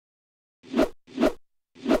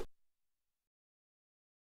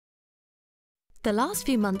The last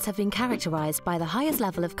few months have been characterised by the highest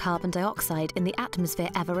level of carbon dioxide in the atmosphere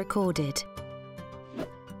ever recorded.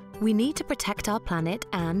 We need to protect our planet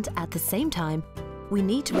and, at the same time, we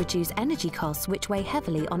need to reduce energy costs which weigh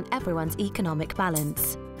heavily on everyone's economic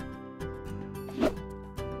balance.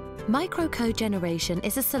 Micro-cogeneration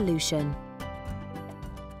is a solution.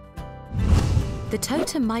 The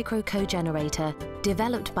TOTEM micro-cogenerator,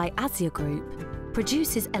 developed by ASJA Group,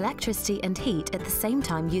 produces electricity and heat at the same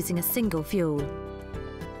time using a single fuel.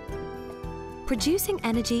 Producing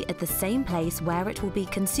energy at the same place where it will be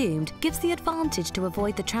consumed gives the advantage to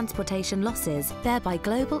avoid the transportation losses, thereby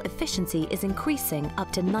global efficiency is increasing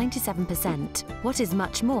up to 97%, what is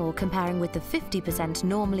much more comparing with the 50%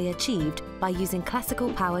 normally achieved by using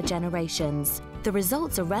classical power generations. The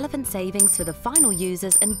results are relevant savings for the final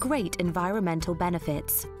users and great environmental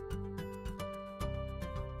benefits.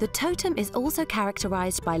 The TOTEM is also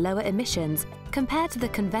characterised by lower emissions compared to the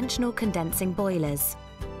conventional condensing boilers.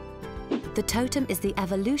 The TOTEM is the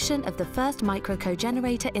evolution of the first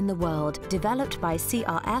micro-cogenerator in the world, developed by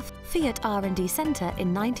CRF Fiat R&D Centre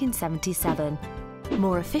in 1977.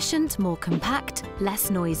 More efficient, more compact, less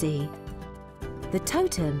noisy. The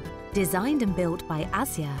TOTEM, designed and built by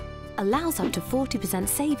ASJA, allows up to 40%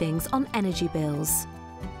 savings on energy bills.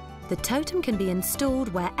 The TOTEM can be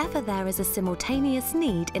installed wherever there is a simultaneous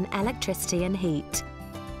need in electricity and heat.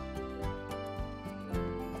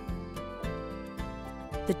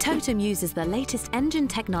 The TOTEM uses the latest engine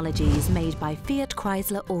technologies made by Fiat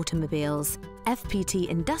Chrysler Automobiles, FPT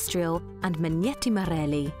Industrial and Magneti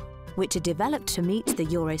Marelli, which are developed to meet the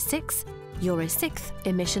Euro 6, Euro 6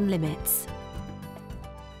 emission limits.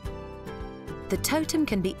 The TOTEM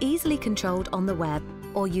can be easily controlled on the web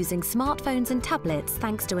or using smartphones and tablets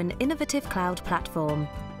thanks to an innovative cloud platform.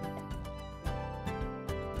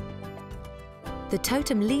 The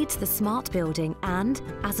TOTEM leads the smart building and,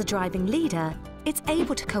 as a driving leader, it's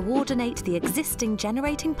able to coordinate the existing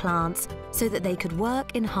generating plants so that they could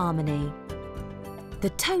work in harmony. The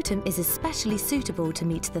TOTEM is especially suitable to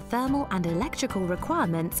meet the thermal and electrical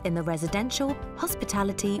requirements in the residential,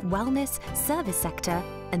 hospitality, wellness, service sector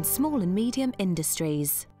and small and medium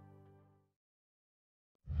industries.